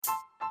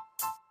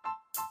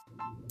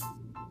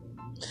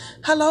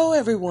Hello,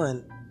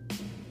 everyone.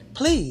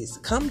 Please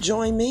come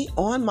join me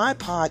on my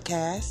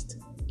podcast,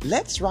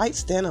 Let's Write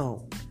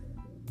Steno,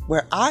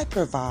 where I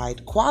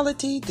provide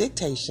quality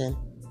dictation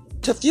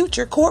to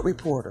future court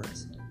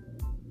reporters.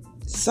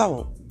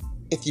 So,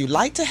 if you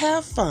like to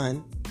have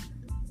fun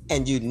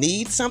and you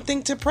need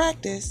something to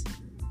practice,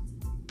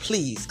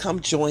 please come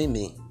join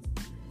me.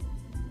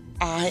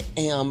 I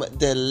am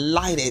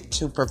delighted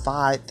to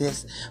provide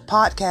this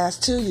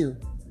podcast to you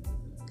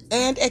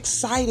and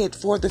excited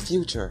for the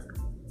future.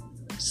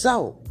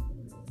 So,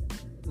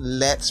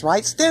 let's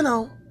write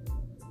steno.